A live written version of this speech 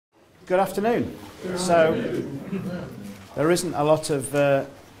Good afternoon. So, there isn't a lot of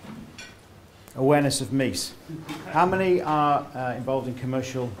awareness of MEES. How many are involved in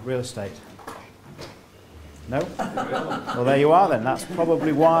commercial real estate? No? Well, there you are then. That's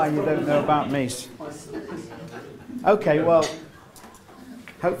probably why you don't know about MEES. Okay, well,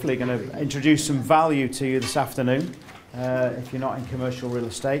 hopefully going to introduce some value to you this afternoon if you're not in commercial real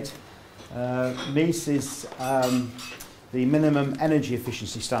estate. MEES is the minimum energy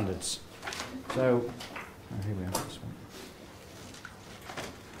efficiency standards. So, here we are. This one.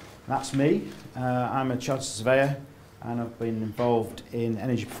 That's me. I'm a chartered surveyor and I've been involved in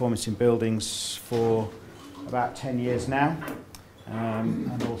energy performance in buildings for about 10 years now,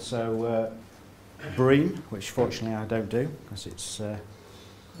 and also BREEAM, which fortunately I don't do because it's a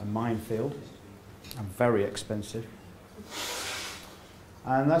minefield and very expensive.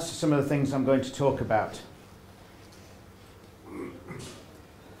 And that's some of the things I'm going to talk about.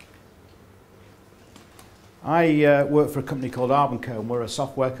 I work for a company called arbnco, and we're a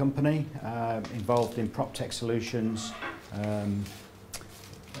software company involved in PropTech solutions,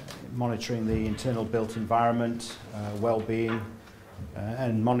 monitoring the internal built environment, well-being,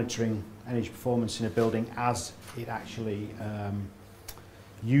 and monitoring energy performance in a building as it actually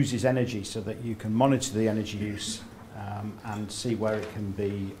uses energy, so that you can monitor the energy use and see where it can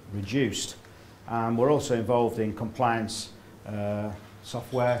be reduced. We're also involved in compliance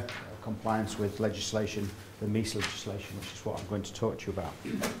software, compliance with legislation, the MEES legislation, which is what I'm going to talk to you about.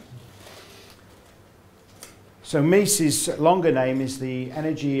 So MEES's longer name is the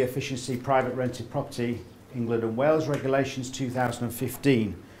Energy Efficiency Private Rented Property England and Wales Regulations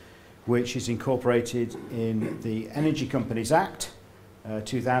 2015, which is incorporated in the Energy Companies Act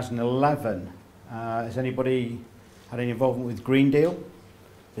 2011. Has anybody had any involvement with Green Deal,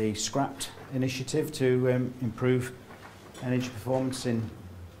 the scrapped initiative to improve energy performance in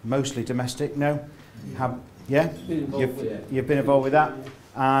mostly domestic? No? Yeah? You've been involved with that.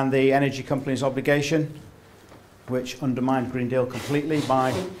 And the Energy Companies Obligation, which undermined Green Deal completely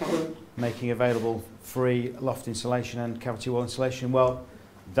by making available free loft insulation and cavity wall insulation. Well,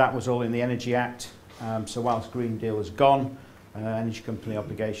 that was all in the Energy Act. So whilst Green Deal is gone, Energy Company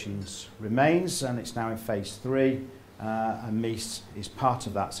Obligations remains, and it's now in phase 3, and MEES is part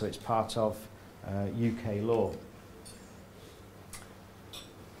of that, so it's part of UK law.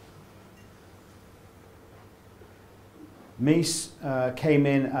 MEES came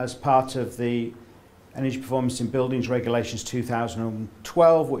in as part of the Energy Performance in Buildings Regulations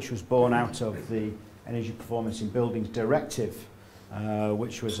 2012, which was born out of the Energy Performance in Buildings Directive,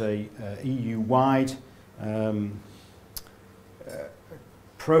 which was a EU-wide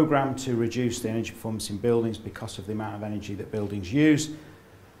programme to reduce the energy performance in buildings because of the amount of energy that buildings use.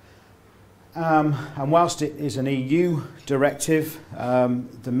 And whilst it is an EU directive,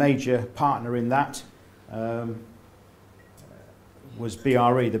 the major partner in that was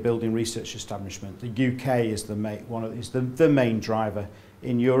BRE, the Building Research Establishment. The UK is the main driver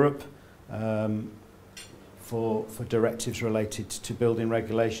in Europe for directives related to building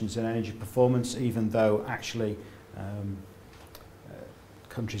regulations and energy performance, even though actually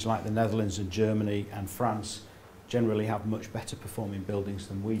countries like the Netherlands and Germany and France generally have much better performing buildings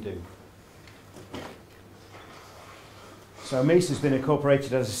than we do. So MEES has been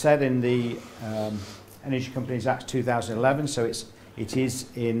incorporated, as I said, in the Energy Companies Act 2011, so it is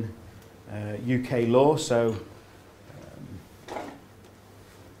in UK law, so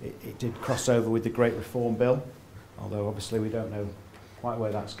it did cross over with the Great Reform Bill, although obviously we don't know quite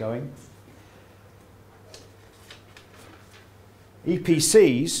where that's going.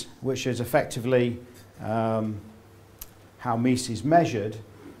 EPCs, which is effectively how MEES is measured,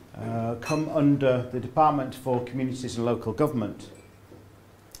 come under the Department for Communities and Local Government,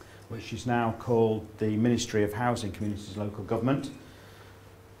 which is now called the Ministry of Housing, Communities and Local Government.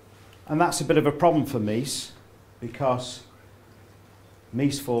 And that's a bit of a problem for MEES, because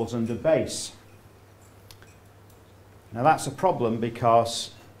MEES falls under BASE. Now that's a problem because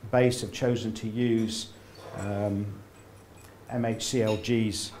BASE have chosen to use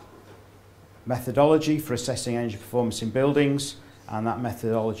MHCLG's methodology for assessing energy performance in buildings, and that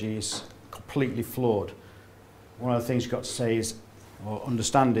methodology is completely flawed. One of the things you've got to say is, or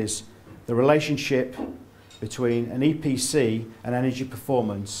understand, is the relationship between an EPC and energy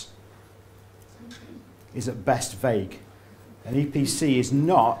performance is at best vague. An EPC is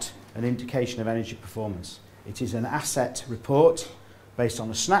not an indication of energy performance. It is an asset report based on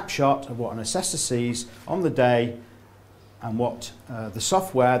a snapshot of what an assessor sees on the day and what the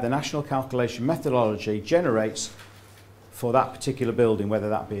software, the national calculation methodology, generates for that particular building, whether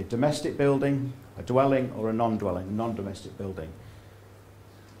that be a domestic building, a dwelling, or a non-dwelling, non-domestic building.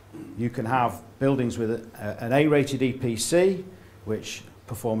 You can have buildings with an A-rated EPC, which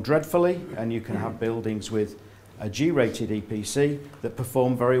perform dreadfully, and you can have buildings with a G-rated EPC that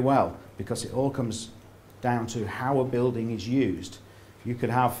perform very well, because it all comes down to how a building is used. You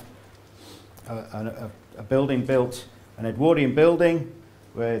could have a building built, an Edwardian building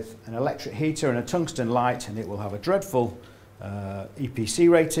with an electric heater and a tungsten light, and it will have a dreadful EPC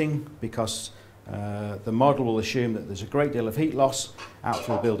rating, because the model will assume that there's a great deal of heat loss out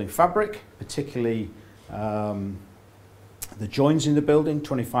through the building fabric, particularly the joins in the building.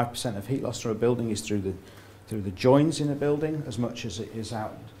 25% of heat loss through a building is through the joins in a building, as much as it is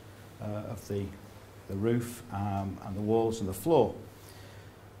out of the roof and the walls and the floor.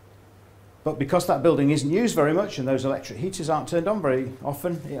 But because that building isn't used very much and those electric heaters aren't turned on very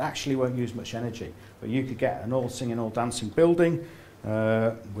often, it actually won't use much energy. But you could get an all singing, all dancing building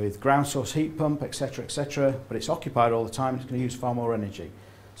with ground source heat pump, etc., but it's occupied all the time. It's going to use far more energy.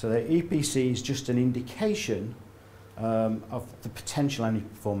 So the EPC is just an indication of the potential energy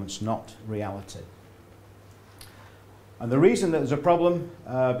performance, not reality. And the reason that there's a problem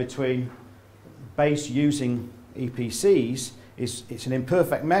between base using EPCs is it's an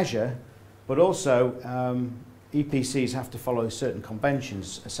imperfect measure, but also EPCs have to follow certain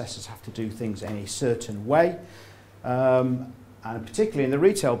conventions. Assessors have to do things in a certain way. And particularly in the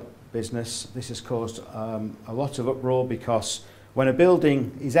retail business, this has caused a lot of uproar, because when a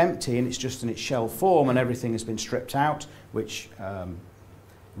building is empty and it's just in its shell form and everything has been stripped out, which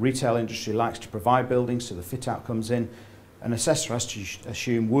retail industry likes to provide buildings, so the fit out comes in, an assessor has to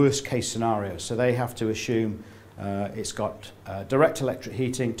assume worst case scenarios. So they have to assume it's got direct electric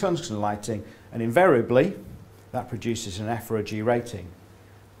heating, tungsten lighting, and invariably that produces an F or a G rating.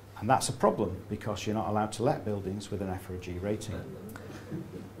 And that's a problem, because you're not allowed to let buildings with an F or a G rating.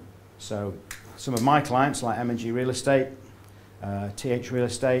 So some of my clients, like M&G Real Estate, TH Real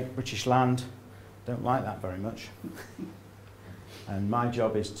Estate, British Land, don't like that very much. And my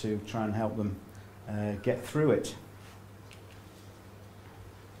job is to try and help them get through it.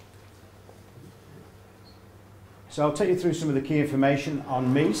 So I'll take you through some of the key information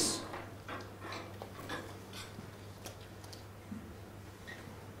on MEES.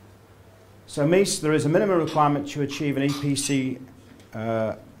 So MEES, there is a minimum requirement to achieve an EPC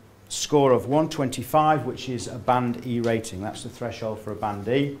score of 125, which is a band E rating. That's the threshold for a band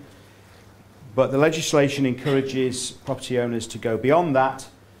E. But the legislation encourages property owners to go beyond that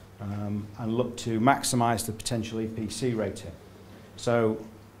and look to maximise the potential EPC rating. So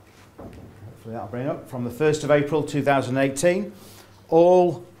hopefully that'll bring it up. From the 1st of April 2018,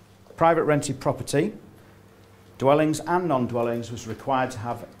 all private rented property, dwellings and non-dwellings, was required to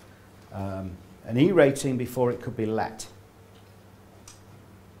have an E rating before it could be let.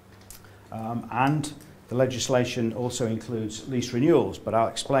 And the legislation also includes lease renewals, but I'll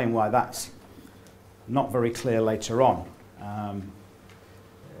explain why that's not very clear later on.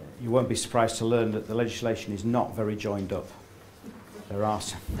 You won't be surprised to learn that the legislation is not very joined up. There are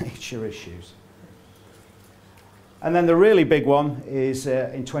some major issues. And then the really big one is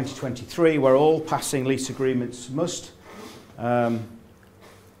in 2023, where all passing lease agreements must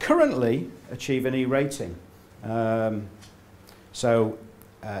currently achieve an E rating. So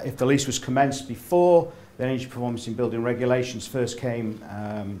if the lease was commenced before the Energy Performance in Building Regulations first came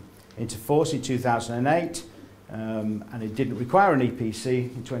into force in 2008, and it didn't require an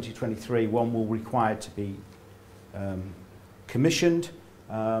EPC, in 2023 one will require to be commissioned,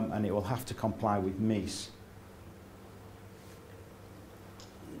 and it will have to comply with MEES.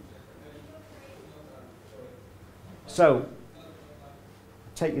 So,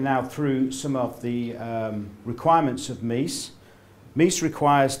 take you now through some of the requirements of MEES. MEES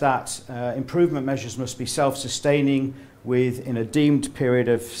requires that improvement measures must be self-sustaining within a deemed period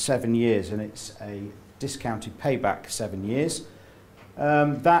of 7 years, and it's a discounted payback 7 years.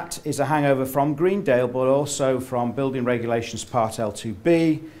 That is a hangover from Greendale, but also from Building Regulations Part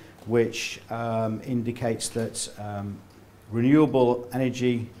L2B, which indicates that renewable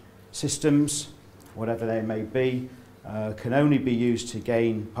energy systems, whatever they may be, can only be used to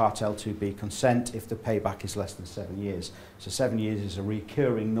gain Part L2B consent if the payback is less than 7 years. So 7 years is a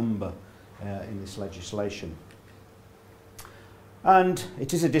recurring number in this legislation. And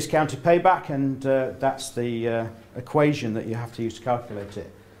it is a discounted payback, and that's the equation that you have to use to calculate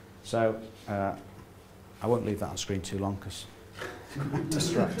it. So I won't leave that on screen too long because I'm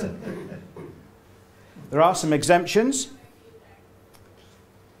distracted. There are some exemptions.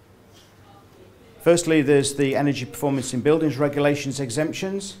 Firstly, there's the Energy Performance in Buildings Regulations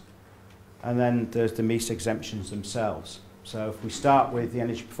exemptions, and then there's the MEES exemptions themselves. So if we start with the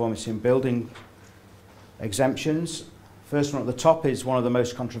Energy Performance in Building exemptions, First one at the top is one of the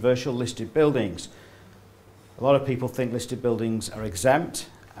most controversial listed buildings. A lot of people think listed buildings are exempt,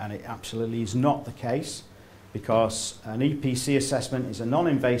 and it absolutely is not the case, because an EPC assessment is a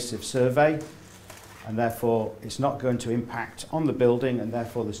non-invasive survey, and therefore it's not going to impact on the building, and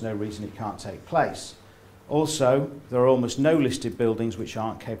therefore there's no reason it can't take place. Also, there are almost no listed buildings which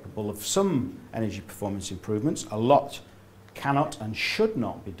aren't capable of some energy performance improvements. A lot cannot and should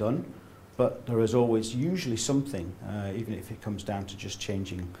not be done, but there is always usually something, even if it comes down to just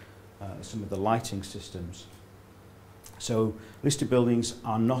changing some of the lighting systems. So listed buildings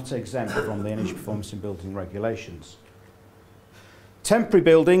are not exempt from the energy performance in building regulations. Temporary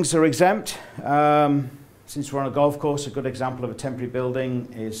buildings are exempt. Since we're on a golf course, a good example of a temporary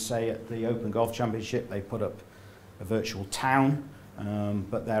building is, say, at the Open Golf Championship, they put up a virtual town,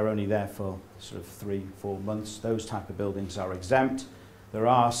 but they're only there for sort of 3-4 months. Those type of buildings are exempt. There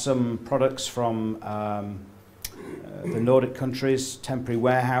are some products from the Nordic countries, temporary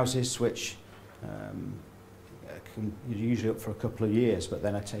warehouses, which you're usually up for a couple of years, but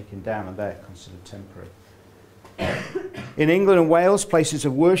then are taken down, and they're considered temporary. In England and Wales, places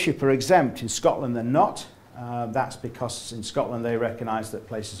of worship are exempt. In Scotland, they're not. That's because in Scotland they recognise that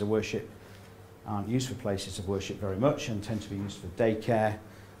places of worship aren't used for places of worship very much, and tend to be used for daycare,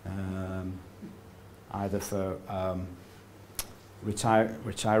 either for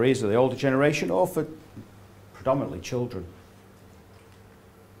retirees of the older generation or for predominantly children.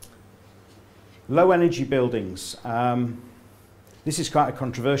 Low energy buildings. This is quite a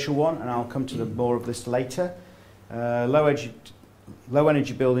controversial one, and I'll come to more of this later. Low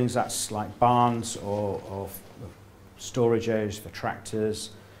energy buildings, that's like barns or storage areas for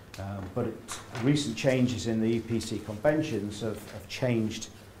tractors, but recent changes in the EPC conventions have changed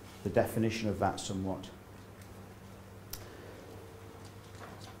the definition of that somewhat.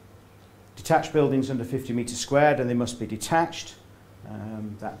 Detached buildings under 50 metres squared, and they must be detached.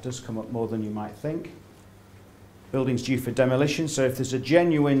 That does come up more than you might think. Buildings due for demolition, so if there's a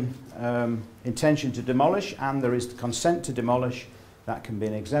genuine intention to demolish and there is the consent to demolish, that can be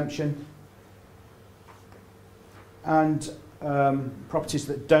an exemption. And properties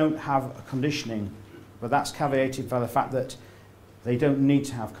that don't have conditioning, but that's caveated by the fact that they don't need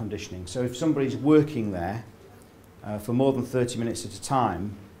to have conditioning. So if somebody's working there for more than 30 minutes at a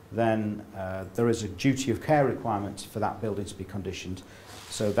time, then there is a duty of care requirement for that building to be conditioned.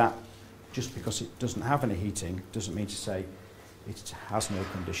 So that, just because it doesn't have any heating, doesn't mean to say it has no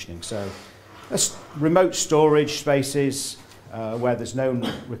conditioning. So remote storage spaces where there's no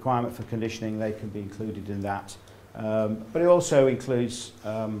requirement for conditioning, they can be included in that. But it also includes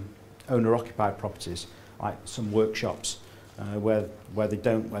owner-occupied properties, like some workshops where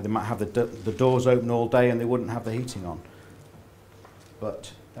they might have the doors open all day and they wouldn't have the heating on.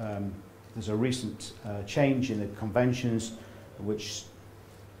 But there's a recent change in the conventions which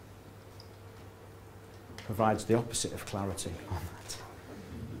provides the opposite of clarity on that.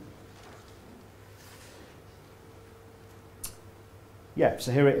 Yeah,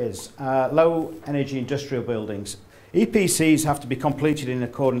 so here it is. Low energy industrial buildings. EPCs have to be completed in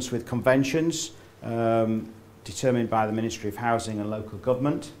accordance with conventions determined by the Ministry of Housing and Local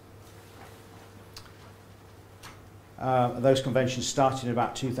Government. Those conventions started in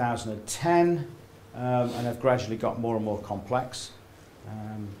about 2010 and have gradually got more and more complex,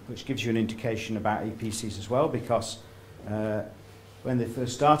 which gives you an indication about EPCs as well, because when they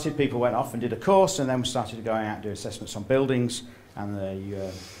first started, people went off and did a course, and then we started going out and do assessments on buildings, and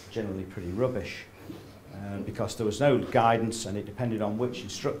they're generally pretty rubbish because there was no guidance, and it depended on which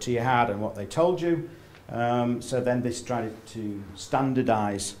instructor you had and what they told you. So then they started to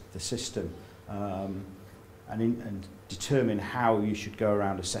standardise the system and determine how you should go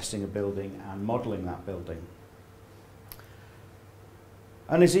around assessing a building and modelling that building.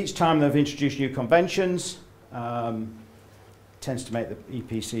 And as each time they've introduced new conventions, tends to make the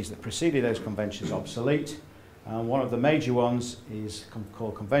EPCs that preceded those conventions obsolete. One of the major ones is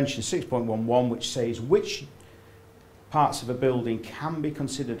called Convention 6.11, which says which parts of a building can be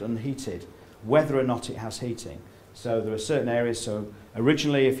considered unheated, whether or not it has heating. So there are certain areas, so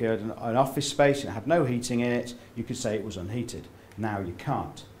originally if you had an office space and it had no heating in it, you could say it was unheated. Now you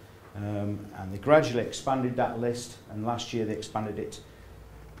can't. And they gradually expanded that list, and last year they expanded it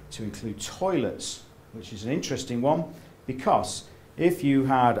to include toilets, which is an interesting one, because if you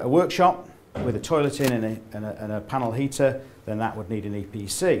had a workshop with a toilet in and a panel heater, then that would need an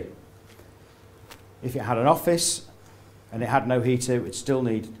EPC. If it had an office and it had no heater, it would still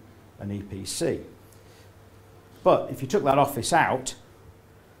need an EPC. But if you took that office out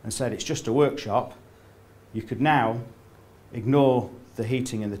and said it's just a workshop, you could now ignore the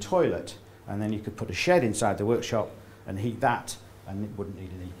heating in the toilet, and then you could put a shed inside the workshop and heat that, and it wouldn't need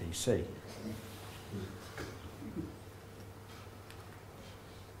an EPC.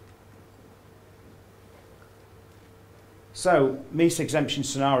 So, MEES exemption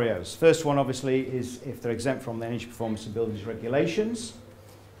scenarios. First one, obviously, is if they're exempt from the Energy Performance of Buildings regulations.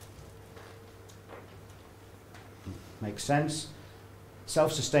 Makes sense.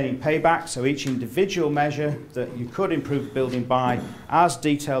 Self-sustaining payback, so each individual measure that you could improve the building by, as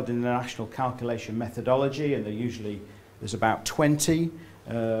detailed in the national calculation methodology, and there's about 20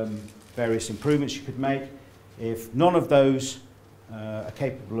 various improvements you could make. If none of those are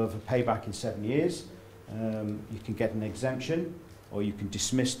capable of a payback in 7 years, you can get an exemption, or you can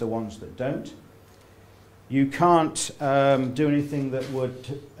dismiss the ones that don't. You can't do anything that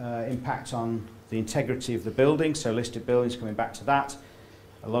would impact on the integrity of the building, so listed buildings, coming back to that.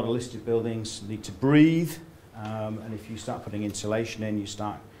 A lot of listed buildings need to breathe, and if you start putting insulation in, you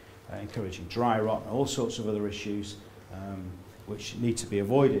start encouraging dry rot and all sorts of other issues which need to be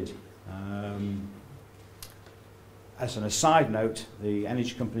avoided. As an aside note, the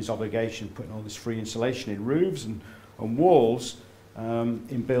energy company's obligation putting all this free insulation in roofs and walls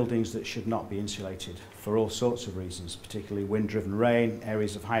in buildings that should not be insulated for all sorts of reasons, particularly wind-driven rain,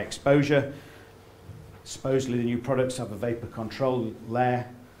 areas of high exposure. Supposedly the new products have a vapor control layer,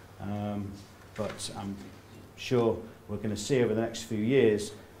 but I'm sure we're going to see over the next few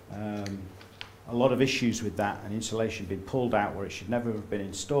years a lot of issues with that, and insulation being pulled out where it should never have been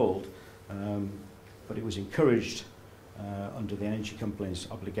installed, but it was encouraged under the energy company's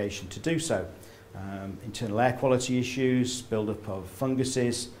obligation to do so. Internal air quality issues, build-up of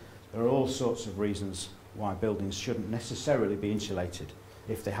funguses, there are all sorts of reasons why buildings shouldn't necessarily be insulated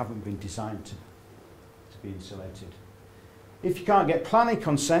if they haven't been designed to be insulated. If you can't get planning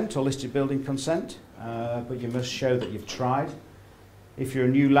consent or listed building consent, but you must show that you've tried. If you're a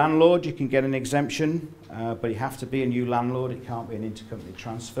new landlord, you can get an exemption, but you have to be a new landlord. It can't be an intercompany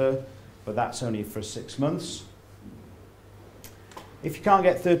transfer, but that's only for 6 months. If you can't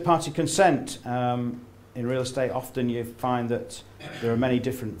get third-party consent, in real estate often you find that there are many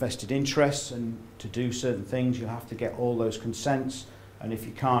different vested interests, and to do certain things you'll have to get all those consents, and if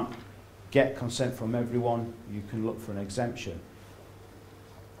you can't get consent from everyone, you can look for an exemption.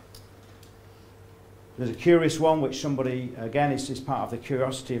 There's a curious one which somebody, again, it's part of the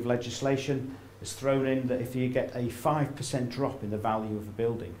curiosity of legislation, has thrown in that if you get a 5% drop in the value of a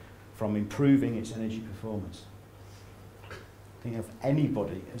building from improving its energy performance. I think if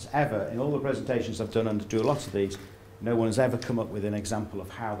anybody has ever, in all the presentations I've done and do a lot of these, no one has ever come up with an example of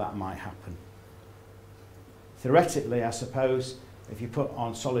how that might happen. Theoretically, I suppose, if you put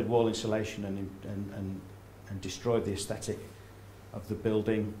on solid wall insulation and destroy the aesthetic of the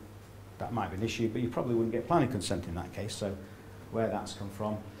building, that might be an issue, but you probably wouldn't get planning consent in that case, so where that's come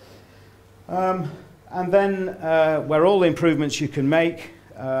from. And then where all the improvements you can make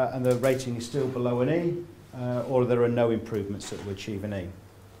and the rating is still below an E, or there are no improvements that will achieve an E.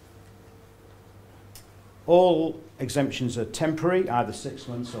 All exemptions are temporary, either 6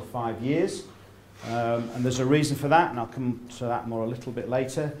 months or 5 years. And there's a reason for that, and I'll come to that more a little bit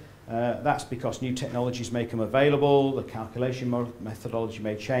later. That's because new technologies make them available, the calculation methodology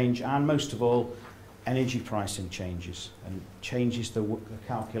may change, and most of all, energy pricing changes and changes the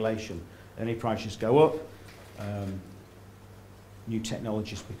calculation. Energy prices go up, new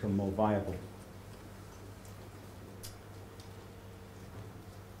technologies become more viable.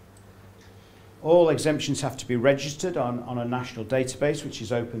 All exemptions have to be registered on a national database which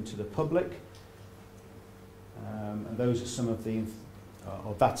is open to the public. And those are some of the,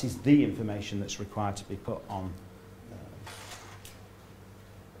 or that is the information that's required to be put on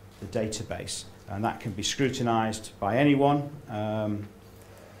the database. And that can be scrutinised by anyone. And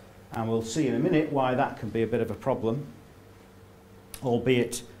we'll see in a minute why that can be a bit of a problem,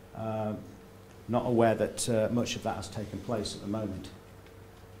 albeit not aware that much of that has taken place at the moment.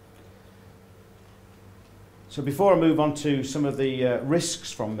 So before I move on to some of the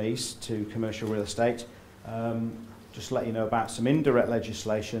risks from MEES to commercial real estate, just to let you know about some indirect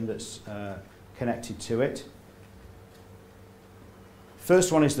legislation that's connected to it.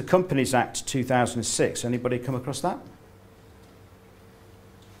 First one is the Companies Act 2006. Anybody come across that?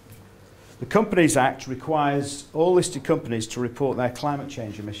 The Companies Act requires all listed companies to report their climate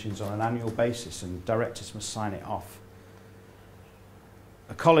change emissions on an annual basis, and directors must sign it off.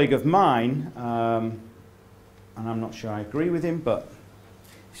 A colleague of mine, and I'm not sure I agree with him, but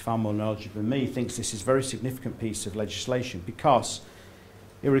he's far more knowledgeable than me, thinks this is a very significant piece of legislation because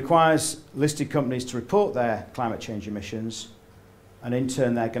it requires listed companies to report their climate change emissions, and in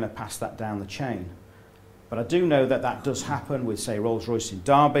turn they're going to pass that down the chain. But I do know that that does happen with, say, Rolls-Royce in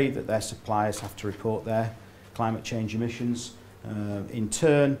Derby, that their suppliers have to report their climate change emissions in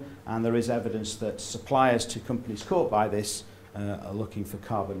turn, and there is evidence that suppliers to companies caught by this are looking for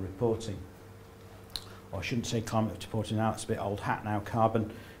carbon reporting. Or I shouldn't say climate reporting now, it's a bit old hat now,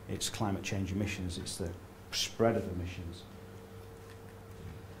 carbon, it's climate change emissions, it's the spread of emissions.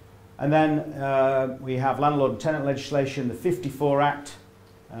 And then we have landlord and tenant legislation, the 54 Act,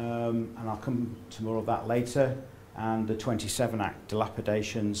 and I'll come to more of that later, and the 27 Act,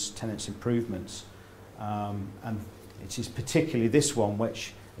 dilapidations, tenants improvements. And it is particularly this one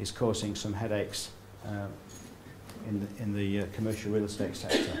which is causing some headaches in the commercial real estate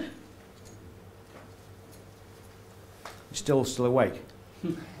sector. You're still awake?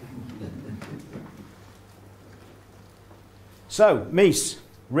 So, MEES,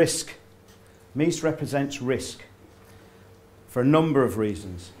 risk. MEES represents risk for a number of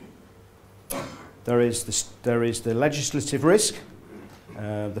reasons. There is the legislative risk,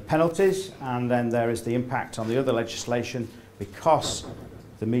 the penalties, and then there is the impact on the other legislation because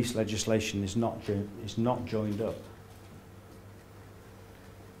the MEES legislation is not joined up.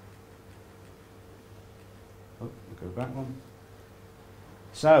 Oh, go back one.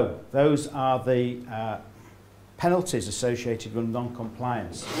 So those are the penalties associated with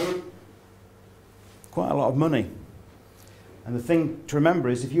non-compliance. Quite a lot of money. And the thing to remember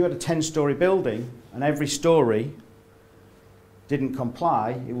is if you had a 10-storey building and every storey didn't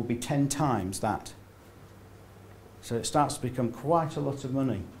comply, it would be 10 times that. So it starts to become quite a lot of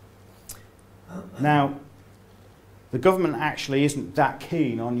money. Now, the government actually isn't that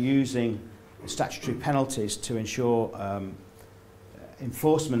keen on using statutory penalties to ensure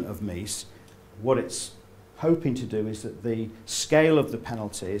enforcement of MEES. What it's hoping to do is that the scale of the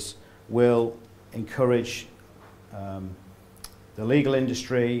penalties will encourage the legal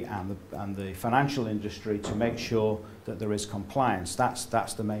industry and the financial industry to make sure that there is compliance. That's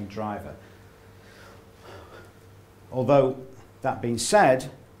the main driver. Although, that being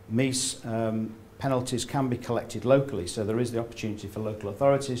said, MEES penalties can be collected locally, so there is the opportunity for local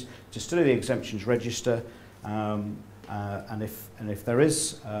authorities to study the exemptions register, and if there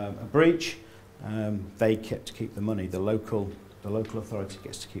is a breach, they get to keep the money. The local authority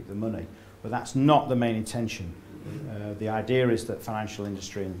gets to keep the money, but that's not the main intention. The idea is that financial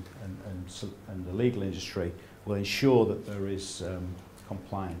industry and the legal industry will ensure that there is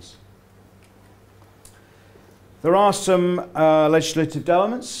compliance. There are some legislative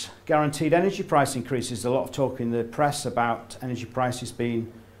developments. Guaranteed energy price increases. A lot of talk in the press about energy prices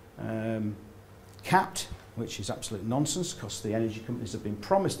being capped, which is absolute nonsense because the energy companies have been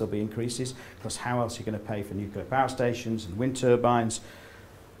promised there'll be increases, because how else are you going to pay for nuclear power stations and wind turbines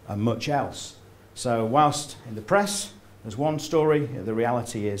and much else? So whilst in the press there's one story, the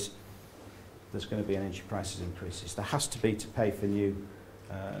reality is there's going to be energy prices increases. There has to be to pay for new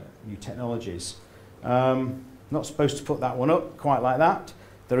technologies. Not supposed to put that one up quite like that.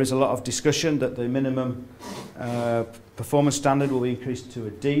 There is a lot of discussion that the minimum performance standard will be increased to a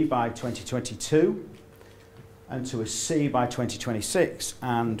D by 2022 and to a C by 2026.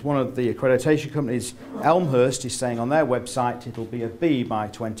 And one of the accreditation companies, Elmhurst, is saying on their website it'll be a B by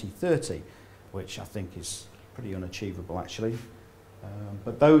 2030, which I think is pretty unachievable actually.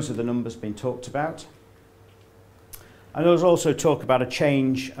 But those are the numbers being talked about. And there's also talk about a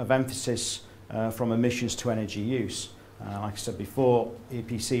change of emphasis from emissions to energy use. Like I said before,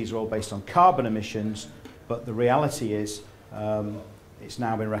 EPCs are all based on carbon emissions, but the reality is it's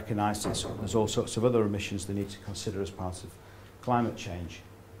now been recognised that there's all sorts of other emissions they need to consider as part of climate change.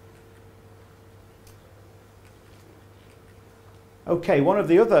 Okay, one of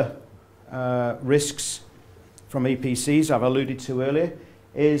the other risks from EPCs I've alluded to earlier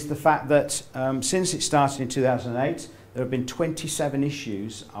is the fact that since it started in 2008, there have been 27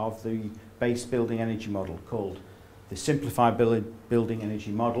 issues of the base building energy model called the Simplified Building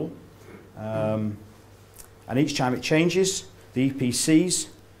Energy Model. And each time it changes, the EPCs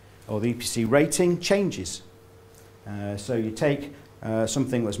or the EPC rating changes. So you take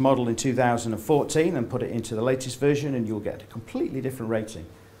something that was modelled in 2014 and put it into the latest version and you'll get a completely different rating.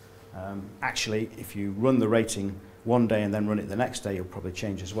 Actually, if you run the rating one day and then run it the next day, you'll probably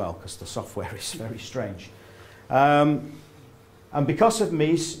change as well because the software is very strange. And because of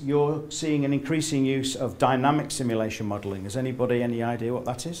MEES, you're seeing an increasing use of dynamic simulation modelling. Has anybody any idea what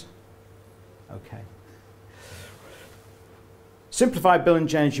that is? Okay. Simplified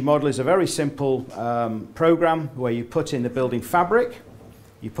Building Energy Model is a very simple program where you put in the building fabric,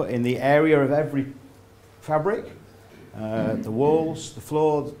 you put in the area of every fabric, the walls, the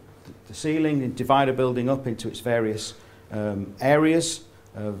floor, the ceiling, and divide a building up into its various areas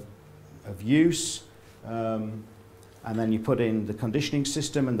of use. And then you put in the conditioning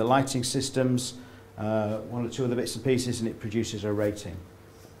system and the lighting systems, one or two other bits and pieces, and it produces a rating.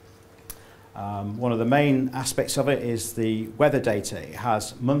 One of the main aspects of it is the weather data. It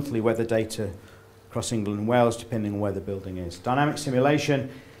has monthly weather data across England and Wales, depending on where the building is. Dynamic simulation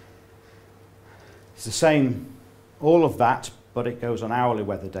is the same, all of that, but it goes on hourly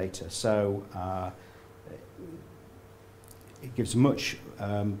weather data. So it gives much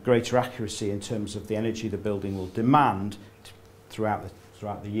greater accuracy in terms of the energy the building will demand throughout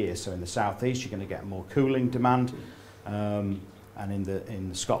the year. So in the southeast, you're going to get more cooling demand, and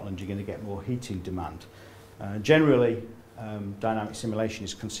in Scotland, you're going to get more heating demand. Generally, dynamic simulation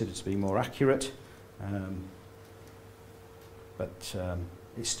is considered to be more accurate, but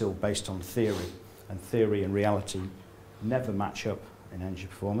it's still based on theory, and theory and reality never match up in energy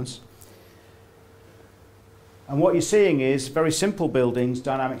performance. And what you're seeing is very simple buildings,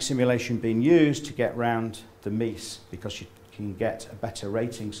 dynamic simulation being used to get round the MEES, because you can get a better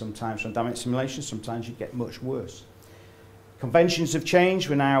rating sometimes from dynamic simulation, sometimes you get much worse. Conventions have changed.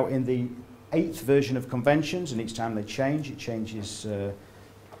 We're now in the 8th version of conventions, and each time they change, it changes the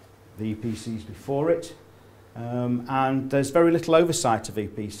EPCs before it. And there's very little oversight of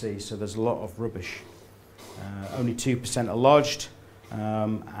EPCs, so there's a lot of rubbish. Only 2% are lodged,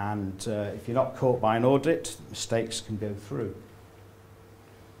 and if you're not caught by an audit, mistakes can go through.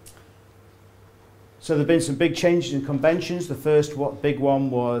 So there have been some big changes in conventions. The first big one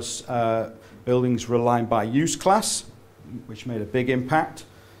was buildings were aligned by use class, which made a big impact.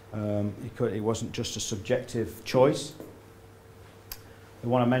 It wasn't just a subjective choice. The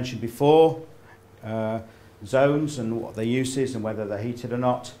one I mentioned before, zones and what their use is and whether they're heated or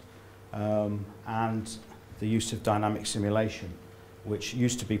not, and the use of dynamic simulation, which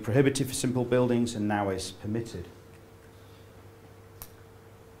used to be prohibited for simple buildings and now is permitted.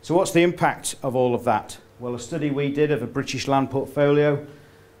 So what's the impact of all of that? Well, a study we did of a British land portfolio,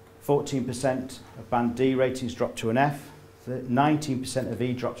 14% of band D ratings dropped to an F, 19% of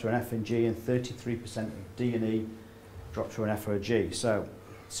E dropped to an F and G, and 33% of D and E dropped to an F or a G. So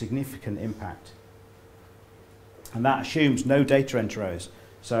significant impact. And that assumes no data entry errors.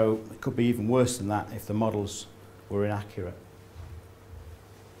 So it could be even worse than that if the models were inaccurate.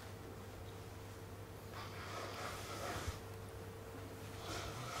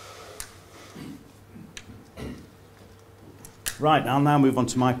 Right, I'll now move on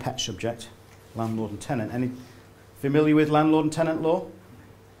to my pet subject, landlord and tenant. Any familiar with landlord and tenant law?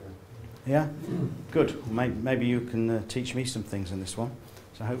 Yeah? Good. Well, maybe you can teach me some things in this one.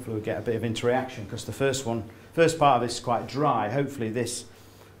 So hopefully we'll get a bit of interaction, because the first part of this is quite dry. Hopefully this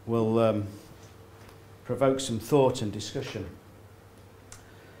will provoke some thought and discussion.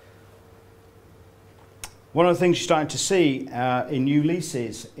 One of the things you're starting to see in new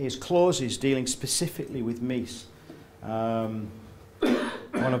leases is clauses dealing specifically with MEES. I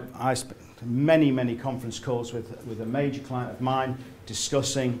spent many conference calls with a major client of mine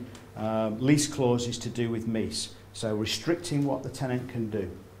discussing lease clauses to do with MEES, so restricting what the tenant can do.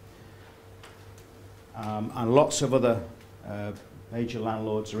 And lots of other major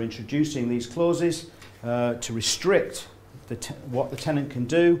landlords are introducing these clauses to restrict what the tenant can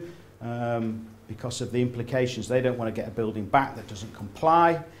do because of the implications. They don't want to get a building back that doesn't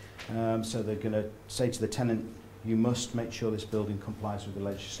comply, so they're going to say to the tenant, you must make sure this building complies with the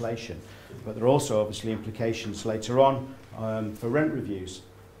legislation. But there are also obviously implications later on for rent reviews.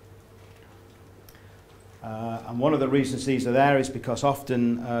 And one of the reasons these are there is because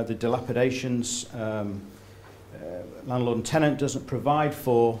often the dilapidations, landlord and tenant doesn't provide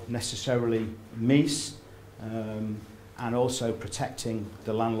for necessarily MEES, and also protecting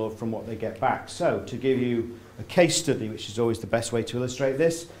the landlord from what they get back. So to give you a case study, which is always the best way to illustrate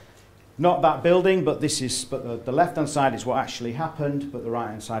this, not that building, but the left-hand side is what actually happened, but the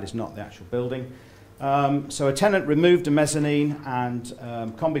right-hand side is not the actual building. So a tenant removed a mezzanine and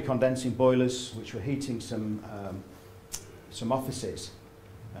combi condensing boilers, which were heating some offices.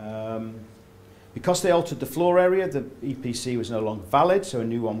 Because they altered the floor area, the EPC was no longer valid, so a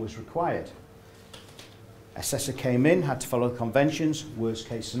new one was required. Assessor came in, had to follow the conventions, worst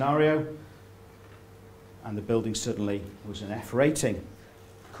case scenario, and the building suddenly was an F rating.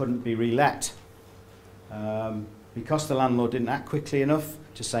 Couldn't be relet. Because the landlord didn't act quickly enough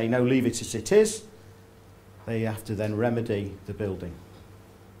to say, no, leave it as it is, they have to then remedy the building.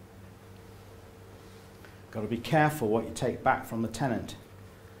 Got to be careful what you take back from the tenant.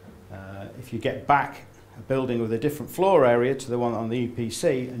 If you get back a building with a different floor area to the one on the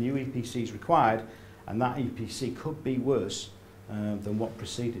EPC, a new EPC is required, and that EPC could be worse than what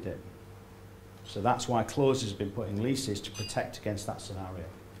preceded it. So that's why clauses have been put in leases to protect against that scenario.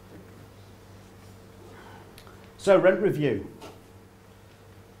 So rent review.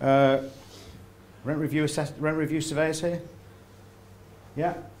 Rent review surveyors here?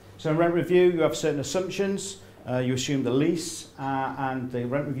 Yeah. So in rent review, you have certain assumptions. You assume the lease and the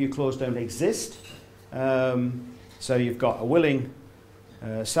rent review clause don't exist. So you've got a willing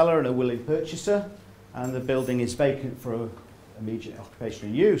seller and a willing purchaser, and the building is vacant for immediate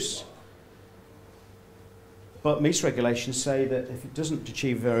occupational use. But MEES regulations say that if it doesn't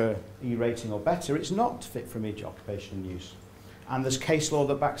achieve a E rating or better, it's not fit for immediate occupational use. And there's case law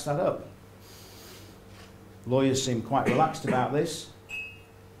that backs that up. Lawyers seem quite relaxed about this,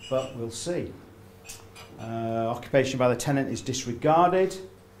 but we'll see. Occupation by the tenant is disregarded,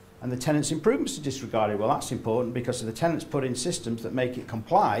 and the tenant's improvements are disregarded. Well, that's important because the tenant's put in systems that make it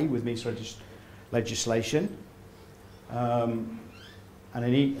comply with MEES legislation, and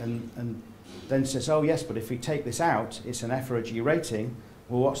then says, oh yes, but if we take this out, it's an F or a G rating.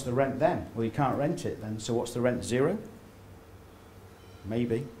 Well, what's the rent then? Well, you can't rent it then, so what's the rent? 0?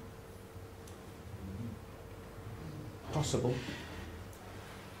 Maybe. Possible.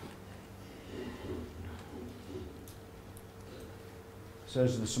 So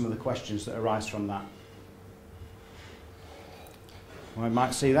those are some of the questions that arise from that. Well, I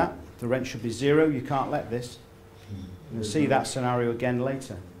might see that. The rent should be 0. You can't let this. You'll see that scenario again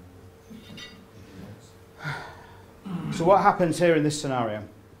later. So what happens here in this scenario?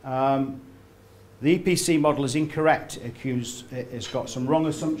 The EPC model is incorrect. It's got some wrong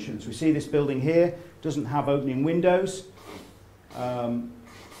assumptions. We see this building here doesn't have opening windows,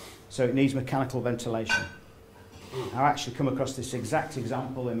 so it needs mechanical ventilation. I've actually come across this exact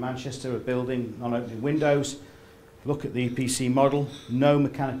example in Manchester, a building non-opening windows. Look at the EPC model, no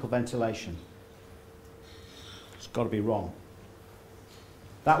mechanical ventilation. It's got to be wrong.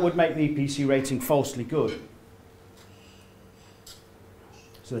 That would make the EPC rating falsely good.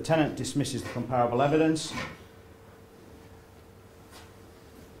 So the tenant dismisses the comparable evidence.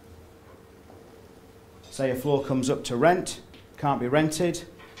 Say a floor comes up to rent, can't be rented.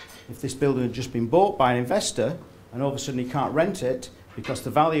 If this building had just been bought by an investor and all of a sudden he can't rent it because the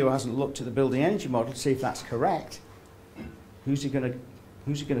valuer hasn't looked at the building energy model to see if that's correct, who's he going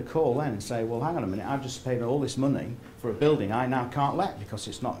to call then and say, well, hang on a minute, I've just paid all this money for a building I now can't let because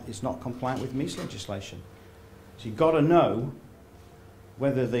it's not compliant with MEES legislation. So you've got to know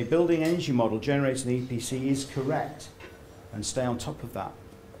whether the building energy model generated in the EPC is correct and stay on top of that,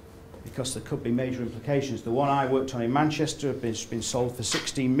 because there could be major implications. The one I worked on in Manchester has been sold for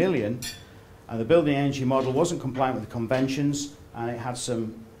 16 million, and the building energy model wasn't compliant with the conventions, and it had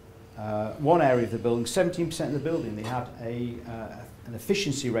some, one area of the building, 17% of the building, they had an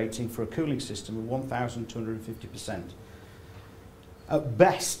efficiency rating for a cooling system of 1,250%. At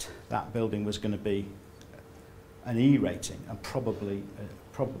best, that building was going to be an E rating and probably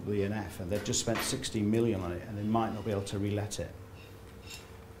an F, and they've just spent 16 million on it, and they might not be able to relet it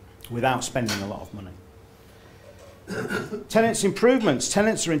without spending a lot of money. Tenants' improvements.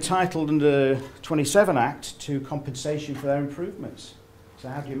 Tenants are entitled under the 27 Act to compensation for their improvements. So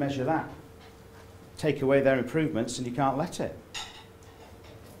how do you measure that? Take away their improvements and you can't let it.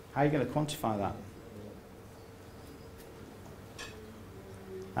 How are you going to quantify that?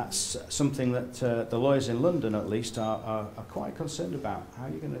 That's something that the lawyers in London, at least, are quite concerned about. How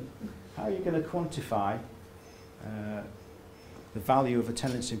are you going to quantify the value of a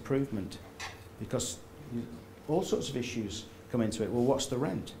tenant's improvement? Because all sorts of issues come into it. Well, what's the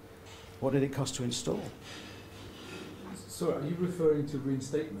rent? What did it cost to install? So are you referring to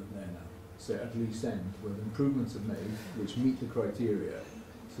reinstatement there now? So at lease end, where the improvements are made which meet the criteria,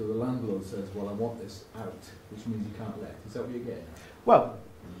 so the landlord says, well, I want this out, which means you can't let. Is that what you're getting at? Well,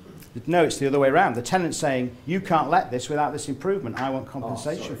 no, it's the other way around. The tenant's saying, you can't let this without this improvement. I want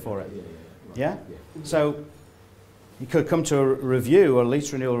compensation for it. Yeah? So you could come to a review or a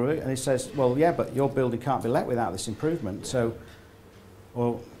lease renewal review, and he says, well, yeah, but your building can't be let without this improvement. So,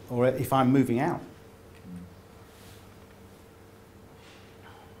 or if I'm moving out.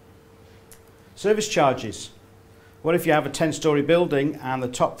 Service charges. What if you have a 10-storey building and the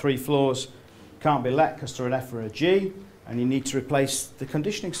top 3 floors can't be let because they're an F or a G, and you need to replace the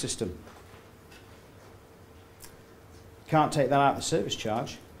conditioning system? Can't take that out of the service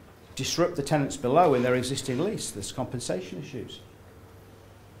charge. Disrupt the tenants below in their existing lease. There's compensation issues.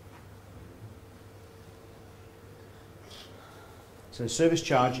 So service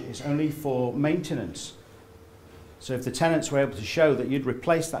charge is only for maintenance. So if the tenants were able to show that you'd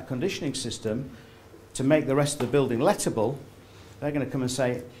replace that conditioning system to make the rest of the building lettable, they're going to come and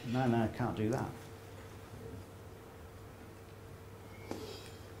say, no, I can't do that.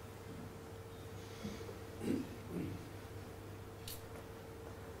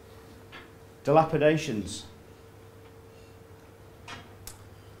 Dilapidations.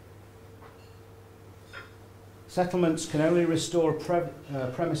 Settlements can only restore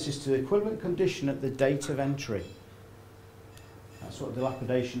premises to the equivalent condition at the date of entry. That's what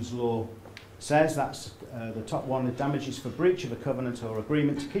dilapidations law says. That's the top one. The damages for breach of a covenant or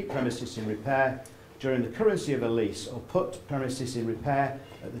agreement to keep premises in repair during the currency of a lease or put premises in repair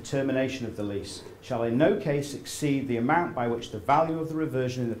at the termination of the lease shall in no case exceed the amount by which the value of the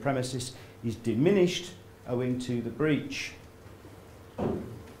reversion in the premises is diminished owing to the breach.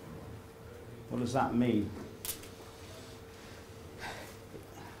 What does that mean?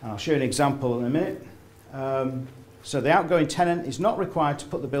 And I'll show you an example in a minute. So the outgoing tenant is not required to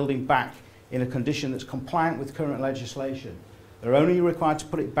put the building back in a condition that's compliant with current legislation. They're only required to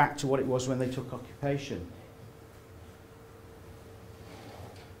put it back to what it was when they took occupation.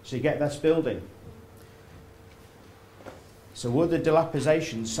 So you get this building. So would the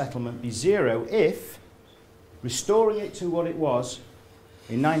dilapidation settlement be zero if restoring it to what it was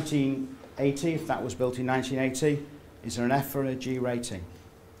in 1980, if that was built in 1980, is there an F or a G rating?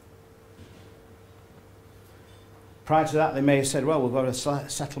 Prior to that, they may have said, well, we've got a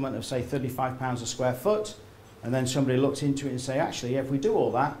settlement of, say, £35 a square foot, and then somebody looked into it and say, actually, if we do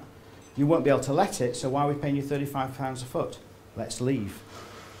all that, you won't be able to let it, so why are we paying you £35 a foot? Let's leave.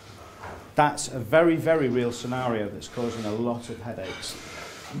 That's a very, very real scenario that's causing a lot of headaches,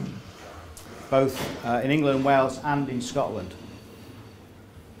 both in England and Wales and in Scotland.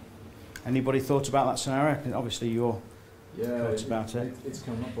 Anybody thought about that scenario? Obviously, you're thoughts about it. It's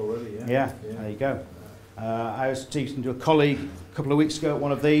come up already, yeah. Yeah, there you go. I was teaching to a colleague a couple of weeks ago at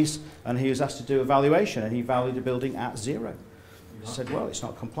one of these, and he was asked to do a valuation, and he valued the building at zero. He said, well, it's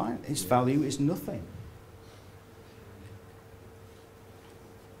not compliant. Its value is nothing.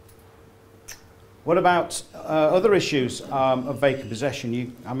 What about other issues of vacant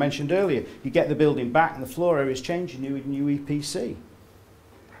possession? I mentioned earlier, you get the building back and the floor area is changing, new EPC.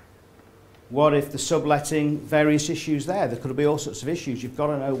 What if the subletting, various issues there? There could be all sorts of issues. You've got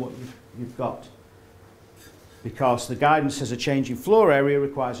to know what you've got. Because the guidance says a change in floor area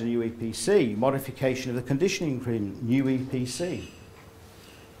requires a new EPC. Modification of the conditioning agreement, new EPC.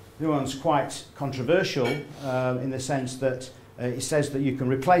 The one's quite controversial in the sense that it says that you can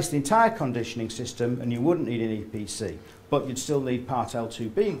replace the entire conditioning system and you wouldn't need an EPC, but you'd still need Part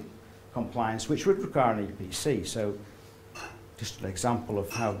L2B compliance, which would require an EPC. So just an example of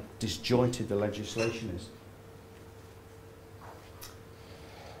how disjointed the legislation is.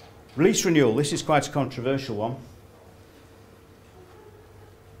 Lease renewal, this is quite a controversial one.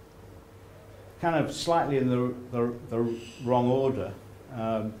 Kind of slightly in the wrong order,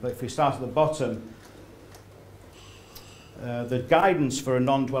 but if we start at the bottom, the guidance for a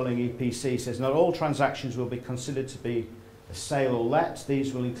non-dwelling EPC says not all transactions will be considered to be a sale or let.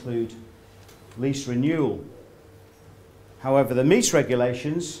 These will include lease renewal. However, the MEES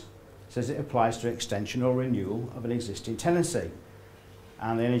regulations says it applies to extension or renewal of an existing tenancy.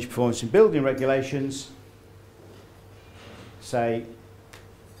 And the energy performance in building regulations say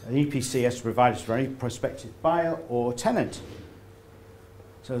an EPC has to provide it for any prospective buyer or tenant.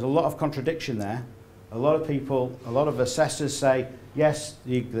 So there's a lot of contradiction there. A lot of people, a lot of assessors say, yes,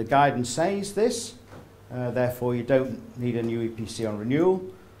 the guidance says this, therefore you don't need a new EPC on renewal,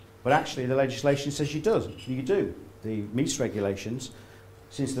 but actually the legislation says you do. The MEES regulations,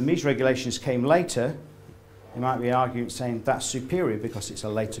 since the MEES regulations came later, there might be an argument saying that's superior because it's a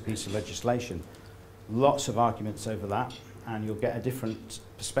later piece of legislation. Lots of arguments over that, and you'll get a different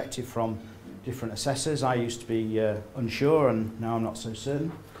perspective from different assessors. I used to be unsure, and now I'm not so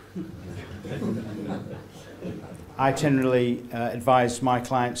certain. I generally advise my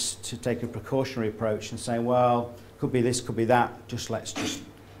clients to take a precautionary approach and say, well, could be this, could be that, let's just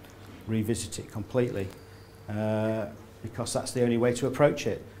revisit it completely. Because that's the only way to approach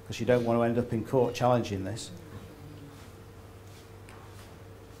it, because you don't want to end up in court challenging this.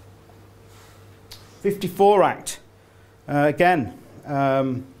 54 Act. Again,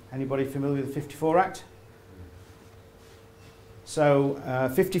 anybody familiar with the 54 Act? So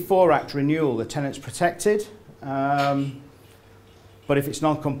 54 Act renewal, the tenant's protected, but if it's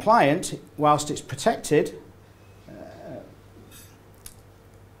non-compliant, whilst it's protected,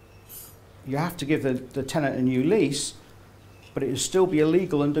 you have to give the tenant a new lease, but it will still be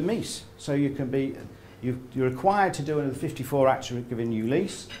illegal under MEES. So you're required to do under the 54 Act to give a new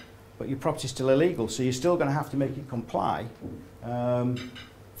lease, but your property is still illegal, so you're still going to have to make it comply.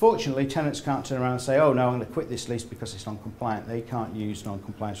 Fortunately, tenants can't turn around and say, oh no, I'm going to quit this lease because it's non-compliant. They can't use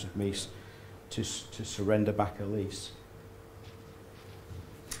non-compliance with MEES to surrender back a lease.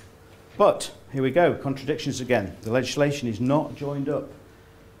 But, here we go, contradictions again. The legislation is not joined up.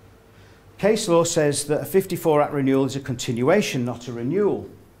 Case law says that a 54 Act renewal is a continuation, not a renewal.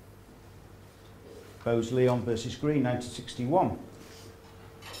 Bose-Leon versus Green, 1961.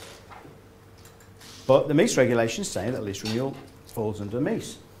 But the MEES regulations say that lease renewal falls under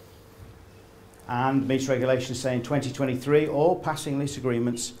MEES. And MEES regulations say in 2023 all passing lease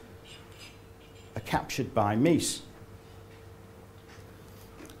agreements are captured by MEES.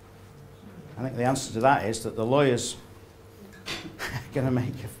 I think the answer to that is that the lawyers are going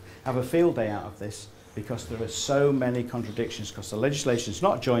to have a field day out of this, because there are so many contradictions, because the legislation is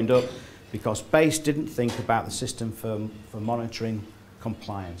not joined up, because BASE didn't think about the system for monitoring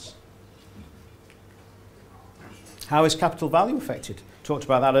compliance. How is capital value affected? Talked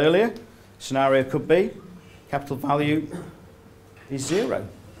about that earlier. Scenario could be capital value is 0.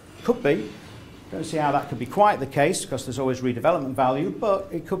 Could be. Don't see how that could be quite the case, because there's always redevelopment value, but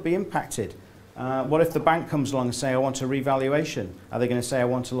it could be impacted. What if the bank comes along and say, I want a revaluation? Are they going to say, I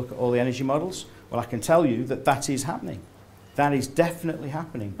want to look at all the energy models? Well, I can tell you that that is happening. That is definitely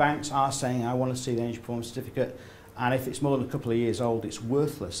happening. Banks are saying, I want to see the energy performance certificate, and if it's more than a couple of years old, it's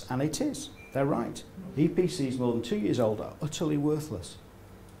worthless. And it is. They're right. EPCs more than 2 years old are utterly worthless.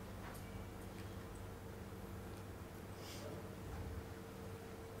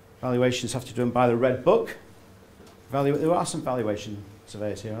 Valuations have to be done by the Red Book. There are some valuation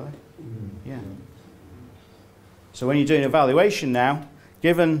surveyors here, are there? Yeah. So when you're doing a valuation now,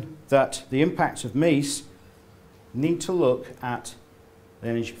 given that the impacts of MEES, need to look at the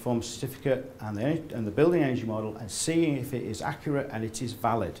energy performance certificate and the building energy model and seeing if it is accurate and it is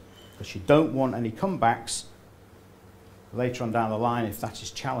valid. Because you don't want any comebacks later on down the line if that is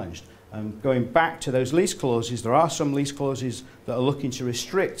challenged. Going back to those lease clauses, there are some lease clauses that are looking to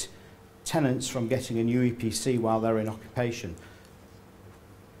restrict tenants from getting a new EPC while they're in occupation,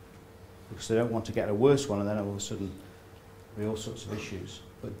 because they don't want to get a worse one and then all of a sudden there are all sorts of issues.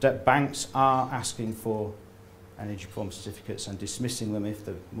 But banks are asking for energy performance certificates and dismissing them if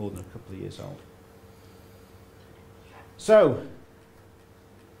they're more than a couple of years old. So,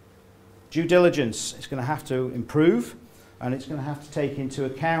 due diligence is going to have to improve, and it's going to have to take into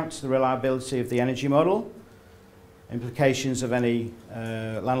account the reliability of the energy model, implications of any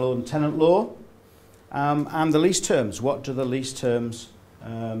landlord and tenant law, and the lease terms. What do the lease terms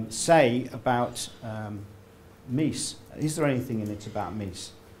say about MEES? Is there anything in it about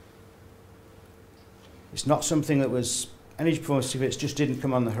MEES? It's not something that was, energy performance certificates just didn't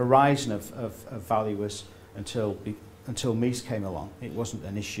come on the horizon of valuers until MEES came along. It wasn't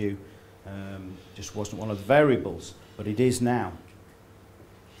an issue, just wasn't one of the variables, but it is now.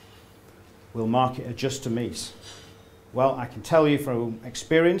 Will market adjust to MEES? Well, I can tell you from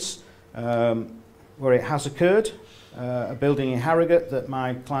experience where it has occurred. A building in Harrogate that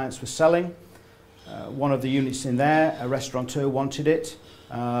my clients were selling. One of the units in there, a restaurateur wanted it,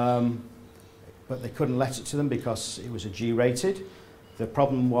 but they couldn't let it to them because it was a G-rated. The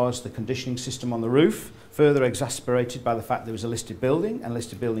problem was the conditioning system on the roof, further exacerbated by the fact there was a listed building, and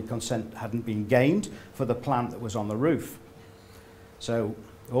listed building consent hadn't been gained for the plant that was on the roof. So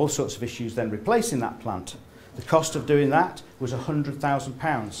all sorts of issues then replacing that plant. The cost of doing that was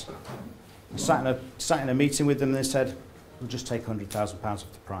 £100,000. I sat in a meeting with them and they said, we'll just take £100,000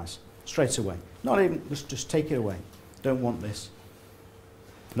 off the price, straight away. Not even, just take it away. Don't want this.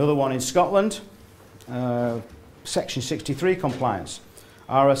 Another one in Scotland, Section 63 compliance.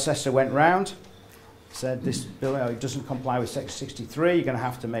 Our assessor went round, said this building it doesn't comply with Section 63, you're going to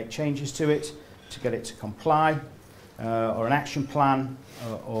have to make changes to it to get it to comply, or an action plan,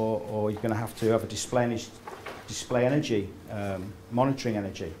 or you're going to have a display energy, monitoring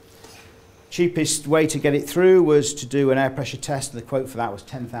energy. Cheapest way to get it through was to do an air pressure test, and the quote for that was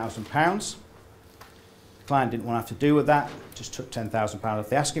 £10,000. The client didn't want to have to do with that, just took £10,000 off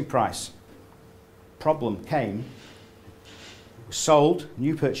the asking price. Problem came, it was sold,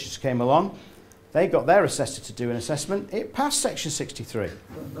 new purchasers came along, they got their assessor to do an assessment, it passed Section 63.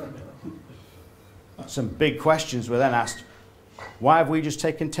 Some big questions were then asked, why have we just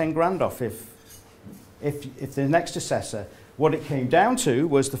taken 10 grand off if the next assessor, what it came down to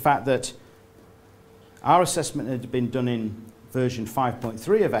was the fact that our assessment had been done in version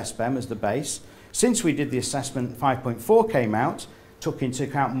 5.3 of SBEM as the base. Since we did the assessment, 5.4 came out, took into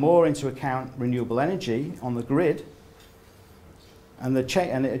account renewable energy on the grid, and it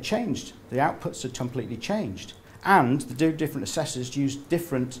had changed. The outputs had completely changed. And the different assessors used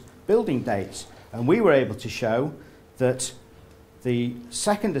different building dates. And we were able to show that the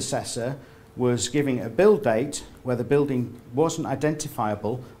second assessor was giving a build date where the building wasn't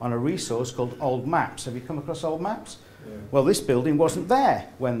identifiable on a resource called old maps. Have you come across old maps? Yeah. Well, this building wasn't there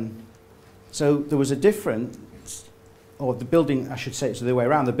so there was a difference, or the building, I should say it's the other way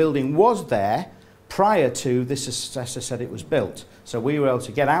around, the building was there prior to this assessor said it was built. So we were able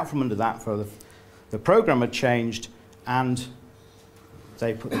to get out from under that for the programme had changed and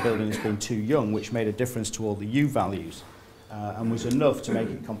they put the building as being too young, which made a difference to all the U values and was enough to make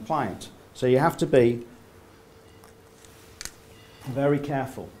it compliant. So you have to be very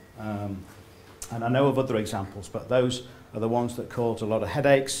careful. And I know of other examples, but those are the ones that caused a lot of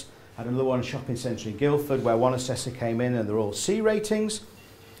headaches. I had another one, shopping centre in Guildford, where one assessor came in and they're all C ratings,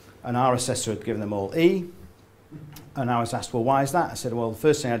 and our assessor had given them all E. And I was asked, well, why is that? I said, well, the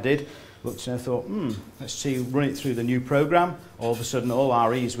first thing I did, looked and I thought, let's see, run it through the new programme. All of a sudden, all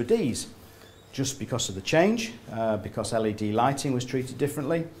our E's were D's, just because of the change, because LED lighting was treated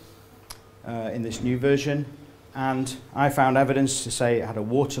differently in this new version. And I found evidence to say it had a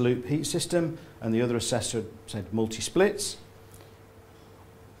water loop heat system, and the other assessor said multi-splits.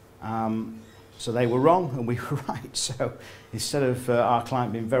 So they were wrong and we were right. So instead of our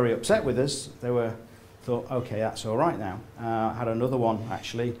client being very upset with us, they thought, okay, that's all right now. I had another one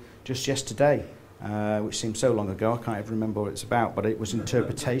actually just yesterday, which seems so long ago, I can't even remember what it's about, but it was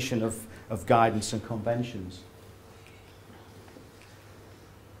interpretation of guidance and conventions.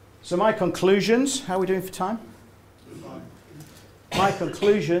 So my conclusions, how are we doing for time? My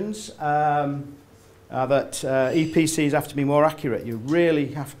conclusions are that EPCs have to be more accurate. You really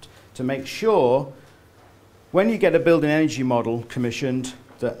have to make sure when you get a building energy model commissioned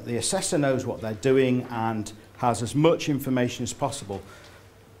that the assessor knows what they're doing and has as much information as possible.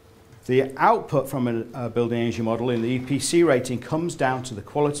 The output from a building energy model in the EPC rating comes down to the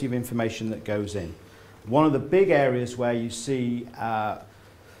quality of information that goes in. One of the big areas where you see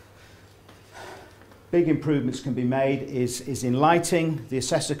big improvements can be made is in lighting. The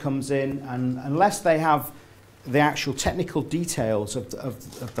assessor comes in, and unless they have the actual technical details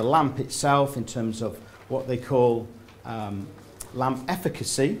of the lamp itself in terms of what they call lamp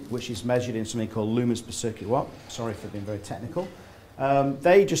efficacy, which is measured in something called lumens per circuit watt. Sorry for being very technical.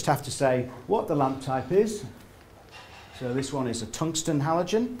 They just have to say what the lamp type is. So this one is a tungsten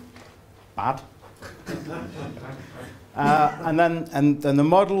halogen. Bad. And then the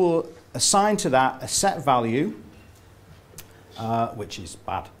model will assign to that a set value, which is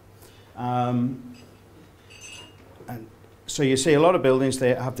bad. And so you see a lot of buildings,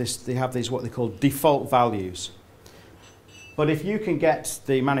 they have these what they call default values. But if you can get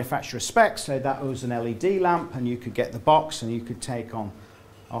the manufacturer specs, say that was an LED lamp, and you could get the box and you could take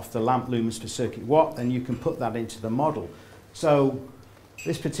off the lamp lumens per circuit watt, then you can put that into the model. So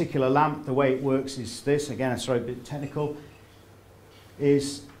this particular lamp, the way it works is this, again, sorry, a bit technical,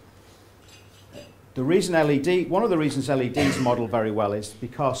 is the reason one of the reasons LEDs model very well is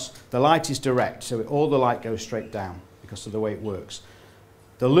because the light is direct, so all the light goes straight down because of the way it works.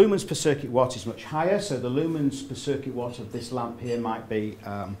 The lumens per circuit watt is much higher, so the lumens per circuit watt of this lamp here might be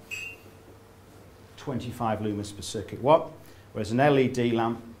 25 lumens per circuit watt, whereas an LED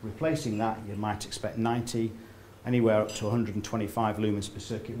lamp, replacing that, you might expect 90, anywhere up to 125 lumens per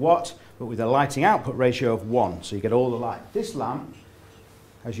circuit watt, but with a lighting output ratio of 1, so you get all the light. This lamp,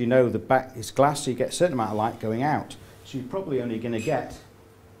 as you know, the back is glass, so you get a certain amount of light going out. So you're probably only going to get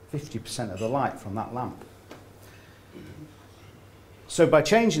 50% of the light from that lamp. So by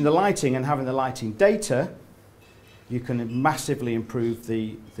changing the lighting and having the lighting data, you can massively improve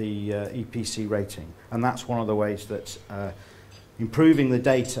the EPC rating. And that's one of the ways that improving the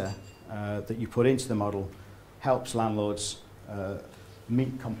data that you put into the model helps landlords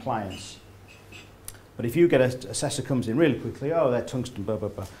meet compliance. But if you get an assessor comes in really quickly, oh, they're tungsten, blah, blah,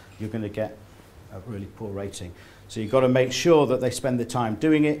 blah, you're going to get a really poor rating. So you've got to make sure that they spend the time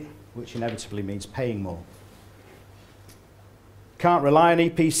doing it, which inevitably means paying more. Can't rely on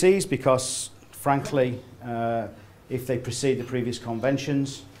EPCs because, frankly, if they precede the previous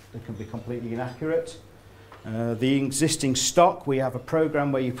conventions, they can be completely inaccurate. The existing stock, we have a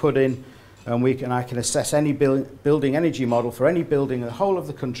program where you put in, and I can assess any building energy model for any building in the whole of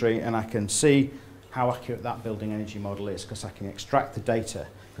the country, and I can see how accurate that building energy model is because I can extract the data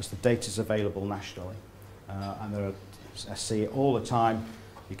because the data is available nationally. And I see it all the time.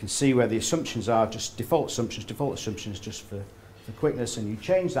 You can see where the assumptions are, just default assumptions just for quickness, and you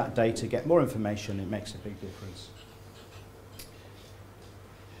change that data, get more information, it makes a big difference.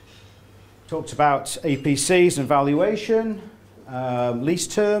 Talked about EPCs and valuation. Lease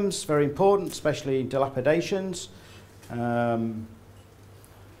terms, very important, especially dilapidations. You know,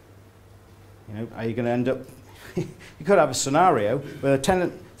 are you going to end up, you could have a scenario where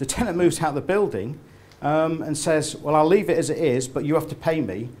the tenant moves out of the building and says, well, I'll leave it as it is, but you have to pay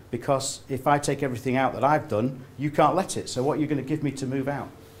me because if I take everything out that I've done, you can't let it. So what are you going to give me to move out?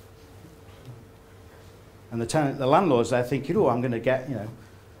 And the landlord's there thinking, oh, I'm going to get, you know,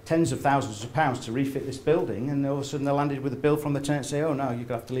 tens of thousands of pounds to refit this building, and all of a sudden they're landed with a bill from the tenant say, oh no, you're going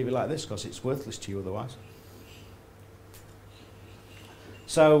to have to leave it like this because it's worthless to you otherwise.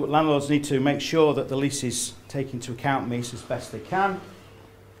 So landlords need to make sure that the leases take into account MEES as best they can.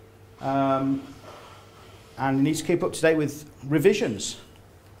 And you need to keep up to date with revisions.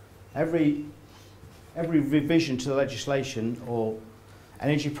 Every revision to the legislation or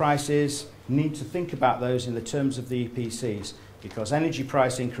energy prices, you need to think about those in the terms of the EPCs, because energy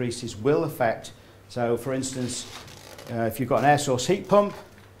price increases will affect. So for instance, if you've got an air source heat pump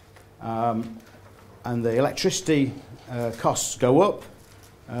and the electricity costs go up,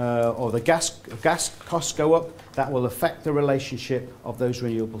 or the gas costs go up, that will affect the relationship of those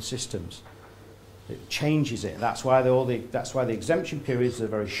renewable systems. It changes it. That's why the exemption periods are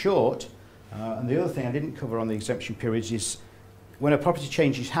very short. And the other thing I didn't cover on the exemption periods is when a property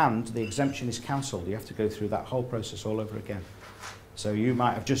changes hand, the exemption is cancelled. You have to go through that whole process all over again. So you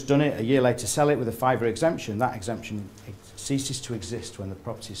might have just done it, a year later sell it with a 5-year exemption. That exemption ceases to exist when the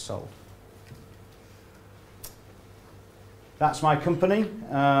property is sold. That's my company.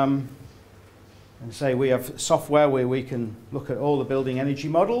 And say we have software where we can look at all the building energy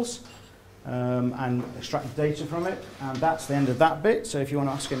models and extract data from it. And that's the end of that bit. So if you want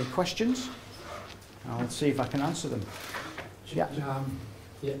to ask any questions, I'll see if I can answer them. Yeah.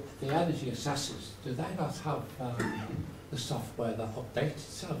 The energy assessors, do they not have the software that updates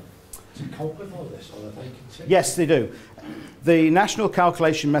itself to cope with all this, or are they continuing? Yes, they do. The National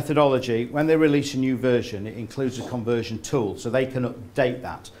Calculation Methodology, when they release a new version, it includes a conversion tool, so they can update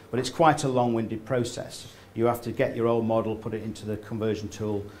that. But it's quite a long-winded process. You have to get your old model, put it into the conversion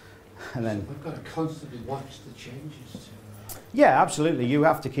tool, and then... We've got to constantly watch the changes to... Yeah, absolutely. You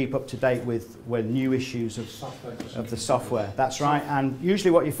have to keep up to date with new issues of the software. That's right. And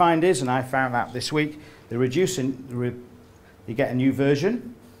usually what you find is, and I found out this week, they're reducing... You get a new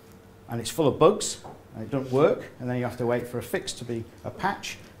version, and it's full of bugs, and it doesn't work, and then you have to wait for a fix to be a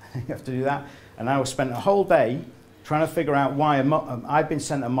patch. You have to do that. And I spent a whole day trying to figure out why I'd been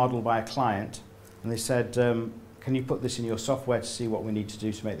sent a model by a client, and they said, can you put this in your software to see what we need to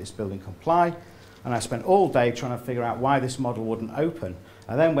do to make this building comply? And I spent all day trying to figure out why this model wouldn't open.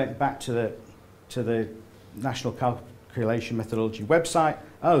 I then went back to the National Calculation Methodology website.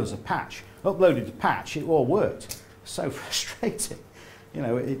 Oh, there's a patch. Uploaded the patch, it all worked. So frustrating. You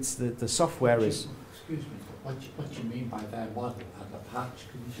know, it's the software is... Excuse me, what do you mean by their model and the patch?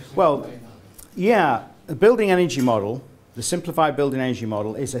 Can you just explain that? Yeah, the building energy model, the simplified building energy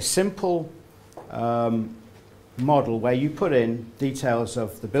model, is a simple model where you put in details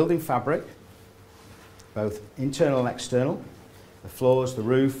of the building fabric, both internal and external, the floors, the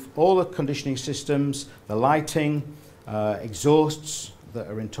roof, all the conditioning systems, the lighting, exhausts that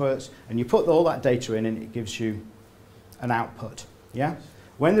are in toilets, and you put all that data in and it gives you an output. Yeah?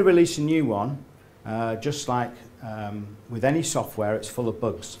 When they release a new one, just like with any software, it's full of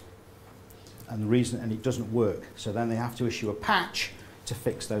bugs. And it doesn't work. So then they have to issue a patch to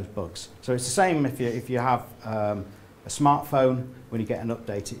fix those bugs. So it's the same if you have a smartphone, when you get an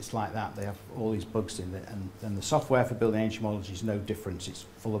update, it's like that. They have all these bugs in it, and the software for building energy models is no different. It's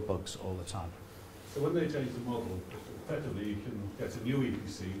full of bugs all the time. So when they change the model, effectively you can get a new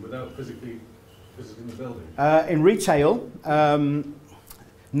EPC without physically visiting the building? In retail,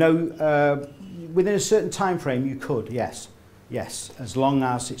 no. Within a certain time frame, you could, yes. Yes, as long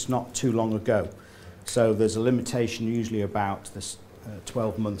as it's not too long ago. So there's a limitation usually about this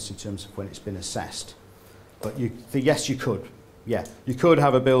 12 months in terms of when it's been assessed. But yes, you could. Yeah, you could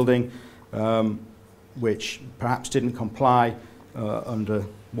have a building which perhaps didn't comply under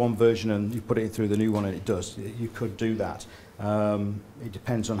one version and you put it through the new one and it does. You could do that. It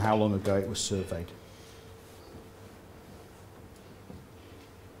depends on how long ago it was surveyed.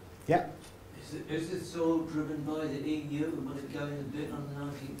 Yeah? Is this all driven by the EU and will it go in a bit on the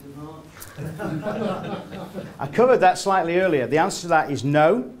 19th of March? I covered that slightly earlier. The answer to that is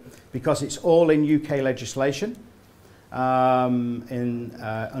no, because it's all in UK legislation under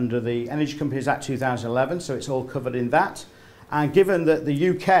the Energy Companies Act 2011, so it's all covered in that. And given that the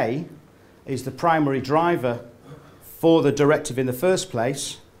UK is the primary driver for the directive in the first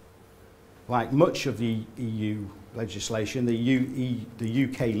place, like much of the EU legislation, the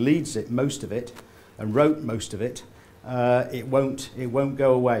UK leads it, most of it, and wrote most of it. It won't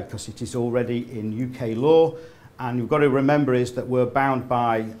go away because it is already in UK law. And you've got to remember is that we're bound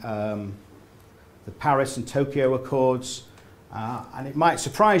by the Paris and Tokyo Accords, and it might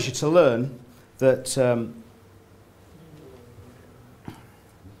surprise you to learn that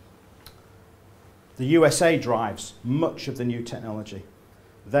the USA drives much of the new technology.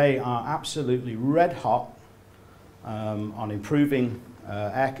 They are absolutely red hot on improving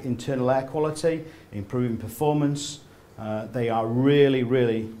internal air quality, improving performance. They are really,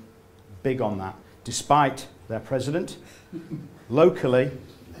 really big on that, despite their president. Locally,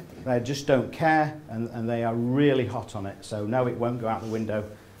 they just don't care, and they are really hot on it. So no, it won't go out the window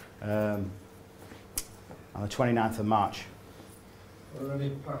on the 29th of March. Are there any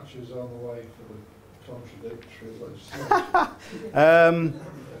patches on the way for the contradictory legislation?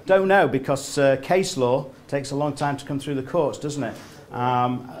 Don't know, because case law takes a long time to come through the courts, doesn't it?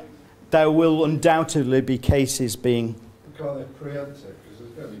 There will undoubtedly be cases being... Can't they preempt it? Because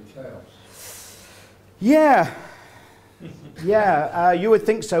there's going to be chaos. Yeah. Yeah, you would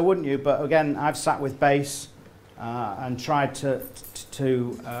think so, wouldn't you? But again, I've sat with BASE and tried to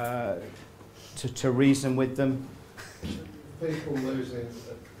reason with them. People losing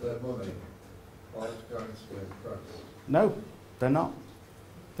their money aren't going to be impressed. No, they're not.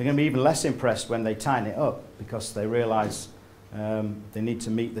 They're going to be even less impressed when they tighten it up, because they realise they need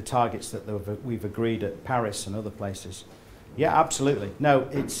to meet the targets that we've agreed at Paris and other places. Yeah, absolutely. No,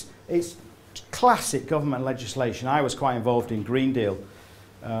 it's classic government legislation. I was quite involved in Green Deal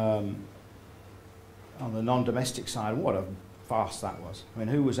on the non-domestic side. What a farce that was. I mean,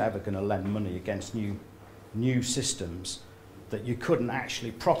 who was ever going to lend money against new systems that you couldn't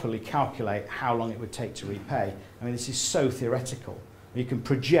actually properly calculate how long it would take to repay? I mean, this is so theoretical. You can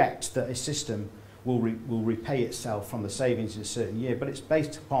project that a system will repay itself from the savings in a certain year, but it's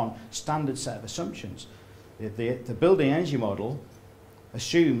based upon standard set of assumptions. The building energy model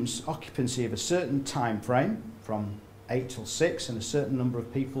assumes occupancy of a certain time frame, from 8 till 6, and a certain number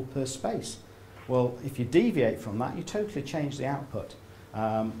of people per space. Well, if you deviate from that, you totally change the output.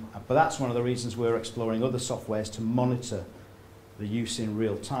 But that's one of the reasons we're exploring other softwares to monitor the use in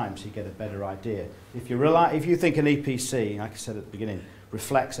real time, so you get a better idea. If you think an EPC, like I said at the beginning,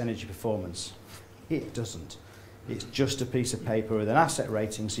 reflects energy performance, it doesn't. It's just a piece of paper with an asset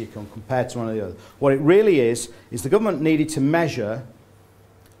rating, so you can compare to one or the other. What it really is the government needed to measure,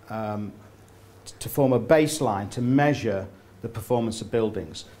 to form a baseline to measure the performance of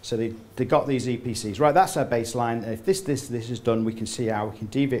buildings. So they got these EPCs. Right, that's our baseline. And if this is done, we can see how we can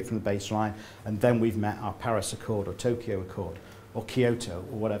deviate from the baseline, and then we've met our Paris Accord or Tokyo Accord or Kyoto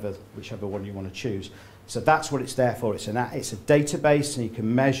or whatever, whichever one you want to choose. So that's what it's there for. It's a database, and you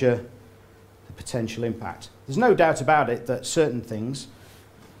can measure the potential impact. There's no doubt about it that certain things,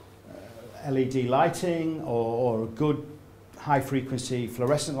 LED lighting or a good high-frequency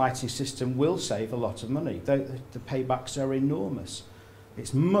fluorescent lighting system will save a lot of money. The paybacks are enormous.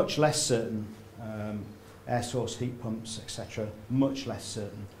 It's much less certain, air source heat pumps, etc., much less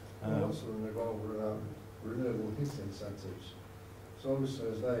certain. Also revolve around renewable heat incentives. So obviously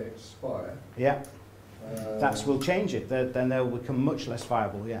as they expire... Yeah, that will change it. Then they'll become much less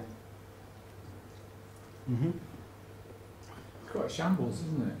viable, yeah. Mm-hmm. Quite a shambles,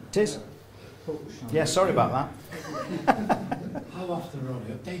 isn't it? It is. Yeah, sorry about that. How often are all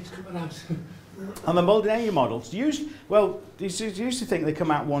the updates coming out? And the molded energy models, usually to think they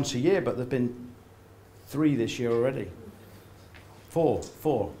come out once a year, but there've been 3 this year already. 4.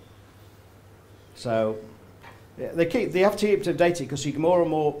 So yeah, they have to keep updated, because you get more and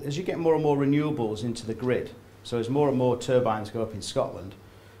more renewables into the grid. So as more and more turbines go up in Scotland,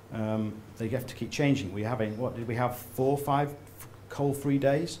 they have to keep changing. We're having, what did we have, 4 or 5 coal-free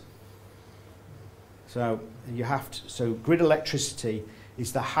days? So you have to. So grid electricity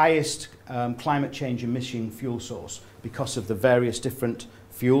is the highest climate change emission fuel source, because of the various different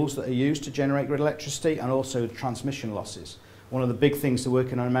fuels that are used to generate grid electricity, and also transmission losses. One of the big things they're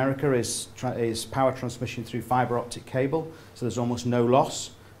working on in America is power transmission through fibre optic cable. So there's almost no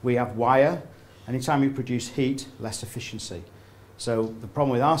loss. We have wire. Anytime you produce heat, less efficiency. So the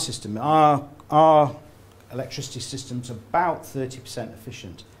problem with our system, our electricity system's about 30%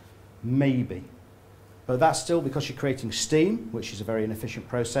 efficient, maybe. But that's still because you're creating steam, which is a very inefficient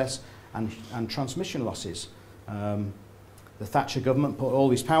process, and transmission losses. The Thatcher government put all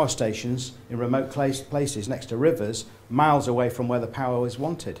these power stations in remote places next to rivers, miles away from where the power is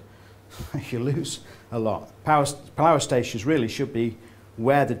wanted. You lose a lot. Power stations really should be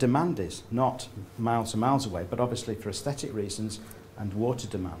where the demand is, not miles and miles away, but obviously for aesthetic reasons and water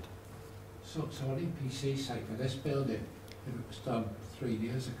demand. So an EPC site for this building, if it was done 3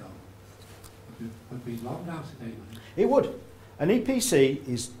 years ago, would be long out of date. It would. An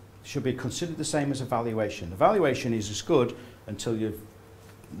EPC should be considered the same as a valuation. A valuation is as good until you've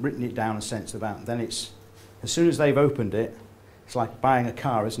written it down and sent it about. Then it's, as soon as they've opened it, it's like buying a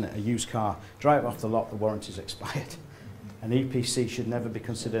car, isn't it? A used car. Drive it off the lot, the warranty's expired. An EPC should never be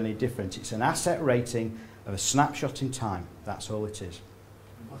considered any different. It's an asset rating of a snapshot in time. That's all it is.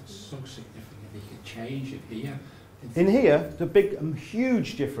 What's so significant? You can change it here In here, the big,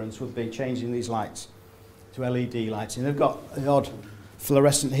 huge difference would be changing these lights to LED lighting. They've got the odd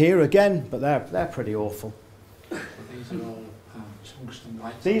fluorescent here again, but they're pretty awful. These are all tungsten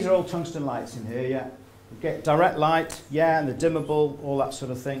lights. These are all tungsten lights in here, yeah. You get direct light, yeah, and the dimmable, all that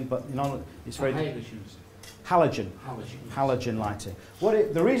sort of thing, but you know, it's very halogen. Halogen lighting.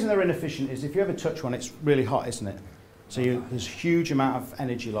 The reason they're inefficient is if you ever touch one, it's really hot, isn't it? So there's a huge amount of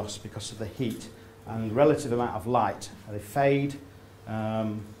energy loss because of the heat and relative amount of light. They fade,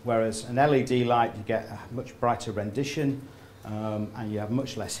 whereas an LED light, you get a much brighter rendition, and you have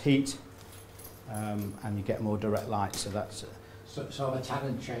much less heat, and you get more direct light. So that's. So if a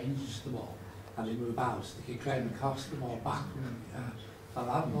tenant changes the wall and they move out, they can claim the cost of the wall back from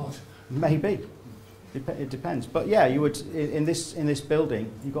the landlord. Maybe. It depends. But yeah, you would in this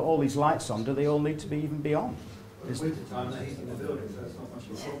building, you've got all these lights on. Do they all need to be even be on? Winter time, they're heating the building, so that's not much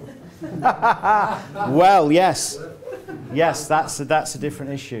of a problem. Well, yes, yes, that's a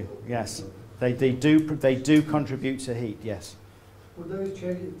different issue. Yes, they do contribute to heat. Yes. Would those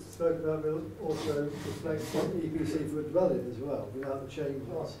changes spoken about will also reflect on EPC for a dwelling as well, without the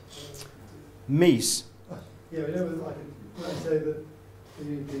changes? MEES. Yeah, we know when I say that the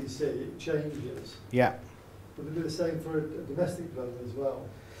EPC it changes. Yeah. Would it be the same for a domestic dwelling as well?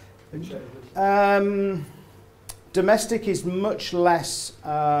 It changes. Domestic is much less.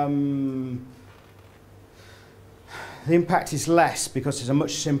 The impact is less because it's a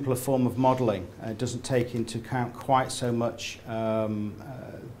much simpler form of modelling. It doesn't take into account quite so much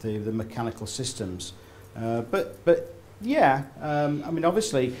the mechanical systems. But yeah, I mean,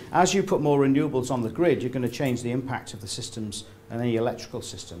 obviously, as you put more renewables on the grid, you're going to change the impact of the systems and any electrical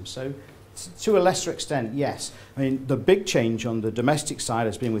systems. So to a lesser extent, yes. I mean, the big change on the domestic side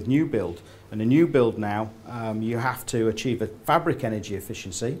has been with new build. And a new build now, you have to achieve a fabric energy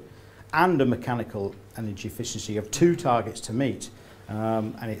efficiency and a mechanical energy efficiency. You have two targets to meet,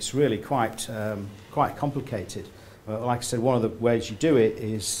 and it's really quite complicated. Like I said, one of the ways you do it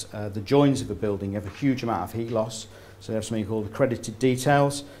is the joins of a building. You have a huge amount of heat loss, so you have something called accredited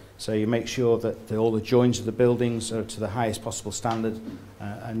details. So you make sure that all the joins of the buildings are to the highest possible standard,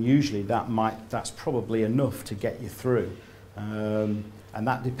 and usually that's probably enough to get you through. And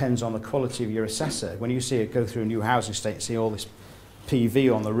that depends on the quality of your assessor. When you see it go through a new housing estate and see all this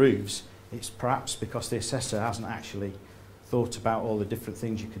PV on the roofs, it's perhaps because the assessor hasn't actually thought about all the different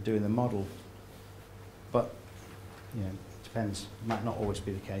things you could do in the model. But, you know, it depends. It might not always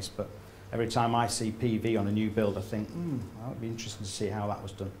be the case, but every time I see PV on a new build, I think, that would be interesting to see how that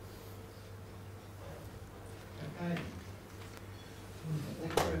was done. Okay.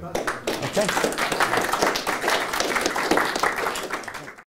 Thank you very much. Okay.